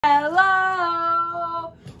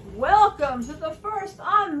first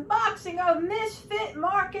unboxing of Misfit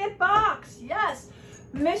Market Box. Yes,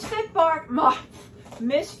 Misfit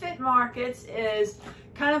Markets is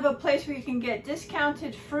kind of a place where you can get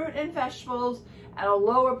discounted fruit and vegetables at a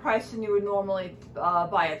lower price than you would normally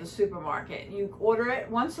buy at the supermarket. You order it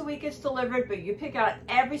once a week, it's delivered, but you pick out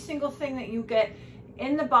every single thing that you get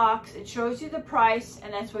in the box. It shows you the price,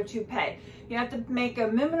 and that's what you pay. You have to make a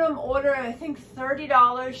minimum order of, I think,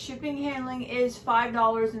 $30. Shipping handling is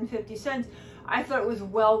 $5.50. I thought it was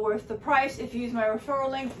well worth the price. If you use my referral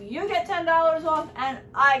link, you get $10 off and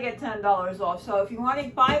I get $10 off. So if you want to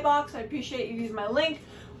buy a box, I appreciate you use my link.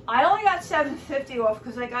 I only got $7.50 off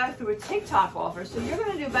because I got it through a TikTok offer. So you're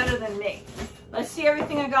going to do better than me. Let's see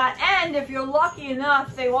everything I got. And if you're lucky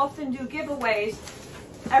enough, they often do giveaways.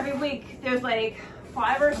 Every week there's like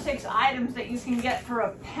 5 or 6 items that you can get for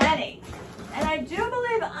a penny. And I do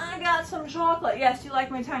believe I got some chocolate. Yes, you like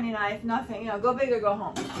my tiny knife. Nothing, you know, go big or go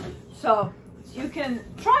home. So you can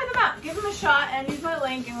try them out. Give them a shot and use my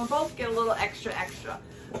link and we'll both get a little extra.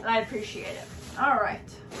 And I appreciate it. All right.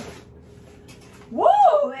 Woo!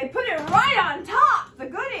 They put it right on top. The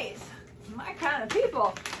goodies. My kind of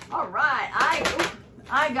people. All right.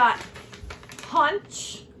 I got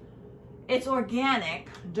Punch. It's organic.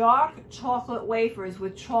 Dark chocolate wafers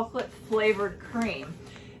with chocolate flavored cream.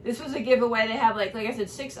 This was a giveaway. They have like I said,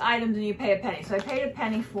 6 items and you pay a penny. So I paid a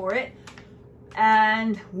penny for it.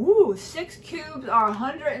 And woo, 6 cubes are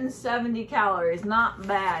 170 calories. Not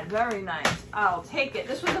bad. Very nice. I'll take it.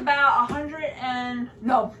 This was about $100.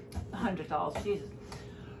 Jesus.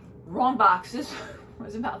 Wrong box. This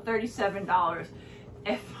was about $37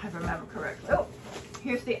 if I remember correctly. Oh,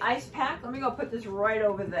 here's the ice pack. Let me go put this right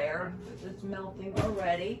over there. It's melting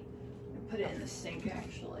already. Put it in the sink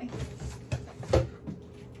actually.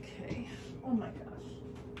 Okay. Oh my gosh.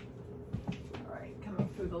 All right, coming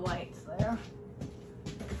through the lights there.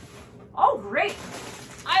 Oh, great.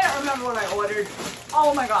 I don't remember what I ordered.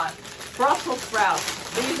 Oh my God. Brussels sprouts.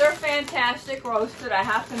 These are fantastic roasted. I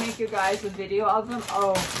have to make you guys a video of them.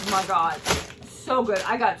 Oh my God. So good.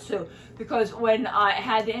 I got 2 because when I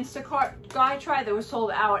had the Instacart guy try, they were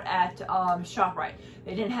sold out at ShopRite.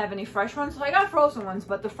 They didn't have any fresh ones, so I got frozen ones,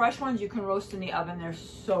 but the fresh ones you can roast in the oven. They're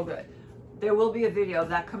so good. There will be a video of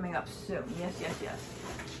that coming up soon. Yes.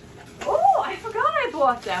 Oh, I forgot I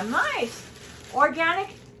bought them. Nice. Organic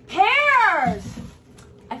pears.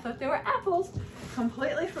 I thought they were apples.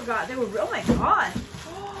 Completely forgot. They were, oh my God.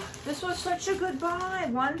 Oh, this was such a good buy.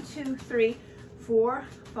 1, 2, 3, 4,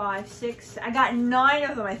 5, 6. I got 9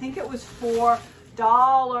 of them. I think it was $4.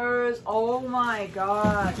 Oh my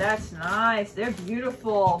God. That's nice. They're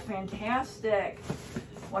beautiful. Fantastic.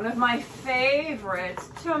 One of my favorites.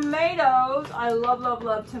 Tomatoes. I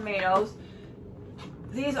love tomatoes.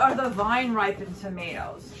 These are the vine ripened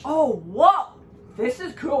tomatoes. Oh, whoa. This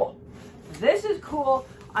is cool. This is cool.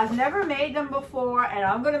 I've never made them before, and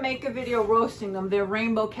I'm going to make a video roasting them. They're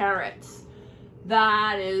rainbow carrots.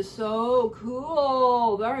 That is so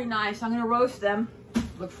cool. Very nice. I'm going to roast them.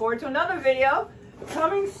 Look forward to another video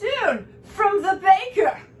coming soon from the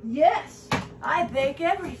baker. Yes, I bake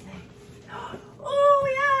everything. Oh,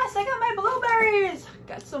 yes, I got my blueberries.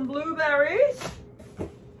 Got some blueberries.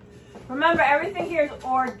 Remember, everything here is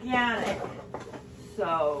organic.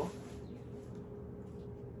 So,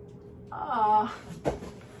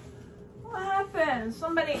 what happened?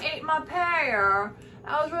 Somebody ate my pear.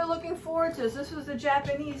 I was really looking forward to this. This was the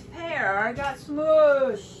Japanese pear. I got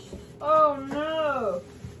smushed. Oh no.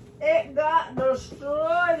 It got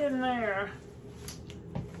destroyed in there.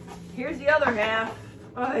 Here's the other half.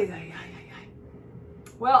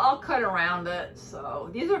 Well, I'll cut around it. So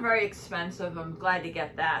these are very expensive. I'm glad to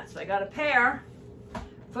get that. So I got a pear. I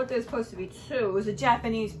thought there was supposed to be 2. It was a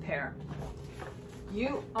Japanese pear.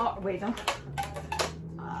 You are, wait, don't.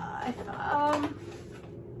 Well,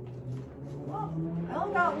 I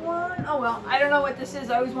only got 1. Oh well, I don't know what this is.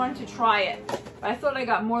 I always wanted to try it. But I thought I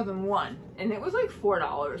got more than 1. And it was like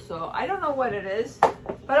 $4. So I don't know what it is.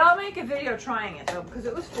 But I'll make a video trying it though, because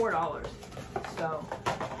it was $4. So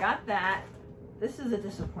got that. This is a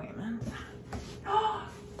disappointment.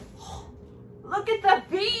 Look at the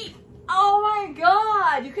beet. Oh my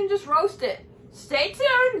God. You can just roast it. Stay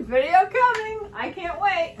tuned. Video coming. I can't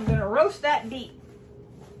wait. I'm going to roast that beet.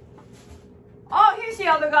 Oh, here's the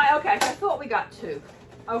other guy. Okay, I thought we got 2.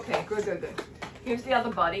 Okay, good. Here's the other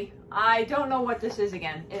buddy. I don't know what this is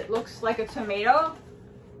again. It looks like a tomato.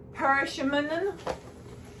 Persimmon.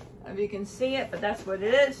 If you can see it, but that's what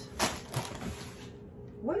it is.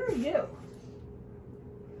 What are you?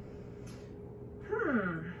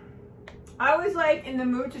 I was like in the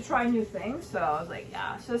mood to try new things, so I was like,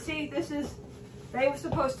 yeah. So see, this is, they were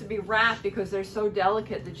supposed to be wrapped because they're so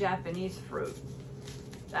delicate, the Japanese fruit.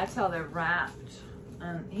 That's how they're wrapped.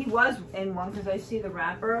 And he was in one because I see the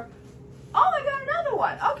wrapper. Oh, I got another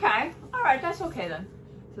one. Okay. All right, that's okay then.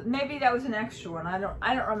 So maybe that was an extra one. I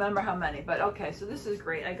don't remember how many, but okay. So this is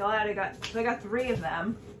great. I got 3 of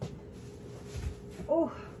them.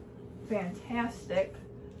 Oh, fantastic.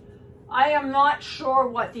 I am not sure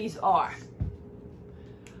what these are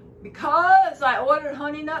because I ordered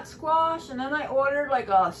honey nut squash and then I ordered like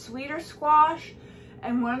a sweeter squash,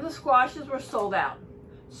 and one of the squashes were sold out.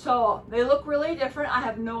 So they look really different. I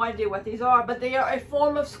have no idea what these are, but they are a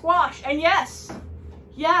form of squash. And yes,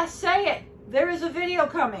 say it. There is a video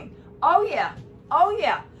coming. Oh yeah, oh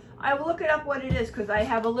yeah. I will look it up what it is because I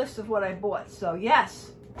have a list of what I bought. So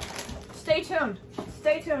yes, stay tuned.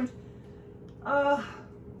 Stay tuned. I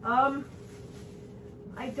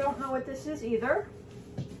don't know what this is either.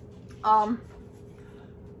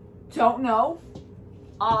 Don't know.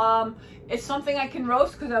 It's something I can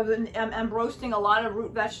roast because I'm roasting a lot of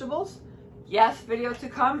root vegetables. Yes, video to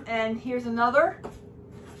come. And here's another.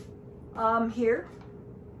 Here.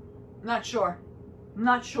 Not sure.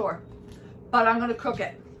 Not sure. But I'm going to cook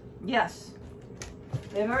it. Yes.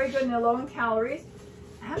 They're very good and they're low in calories.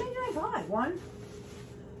 How many did I buy? 1,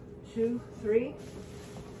 2, 3,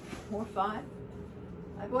 4, 5.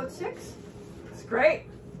 I bought 6. It's great.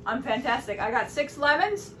 I'm fantastic. I got 6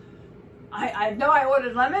 lemons. I know I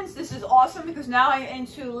ordered lemons. This is awesome because now I'm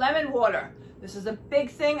into lemon water. This is a big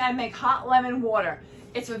thing. I make hot lemon water.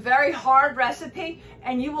 It's a very hard recipe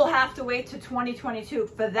and you will have to wait to 2022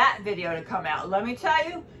 for that video to come out. Let me tell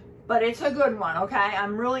you, but it's a good one, okay?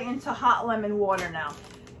 I'm really into hot lemon water now.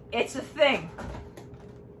 It's a thing.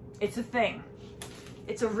 It's a thing.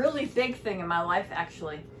 It's a really big thing in my life,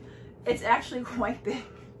 actually. It's actually quite big.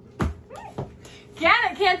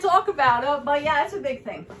 I can't talk about it, but yeah, it's a big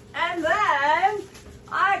thing. And then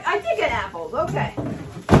I did get apples. Okay,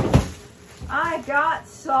 I got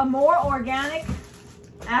some more organic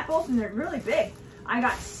apples, and they're really big. I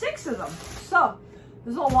got 6 of them. So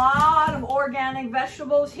there's a lot of organic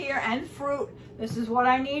vegetables here and fruit. This is what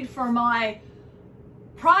I need for my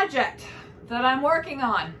project that I'm working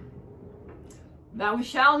on. Now we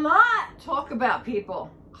shall not talk about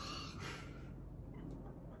people.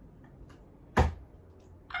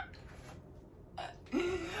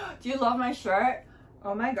 Do you love my shirt?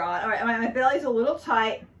 Oh my God. All right, my belly's a little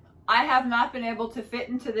tight. I have not been able to fit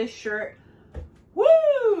into this shirt. Woo!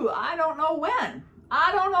 I don't know when.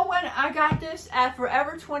 I don't know when. I got this at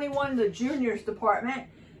Forever 21, the juniors department.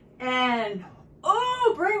 And,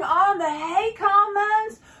 oh, bring on the hate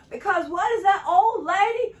comments. Because what is that old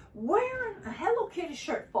lady wearing a Hello Kitty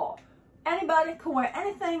shirt for? Anybody can wear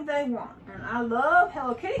anything they want. And I love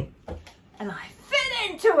Hello Kitty. And I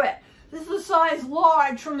fit into it. This is a size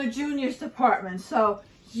large from the juniors department. So,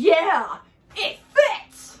 yeah, it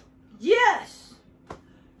fits. Yes.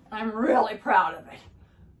 I'm really proud of it.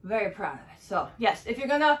 Very proud of it. So, yes, if you're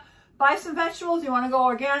going to buy some vegetables, you want to go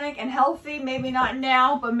organic and healthy, maybe not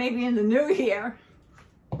now, but maybe in the new year.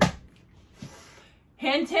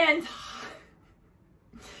 Hint, hint.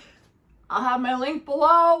 I'll have my link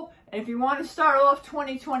below. And if you want to start off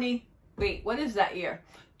 2020, wait, what is that year?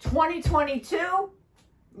 2022.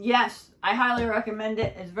 Yes, I highly recommend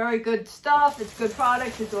it. It's very good stuff. It's good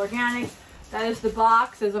product. It's organic. That is the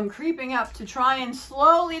box as I'm creeping up to try and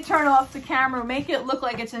slowly turn off the camera, make it look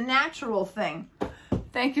like it's a natural thing.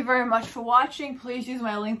 Thank you very much for watching. Please use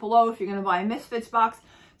my link below if you're going to buy a Misfits box.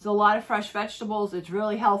 It's a lot of fresh vegetables. It's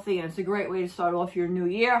really healthy and it's a great way to start off your new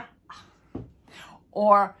year.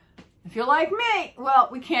 Or if you're like me, well,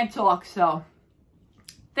 we can't talk, so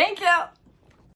thank you.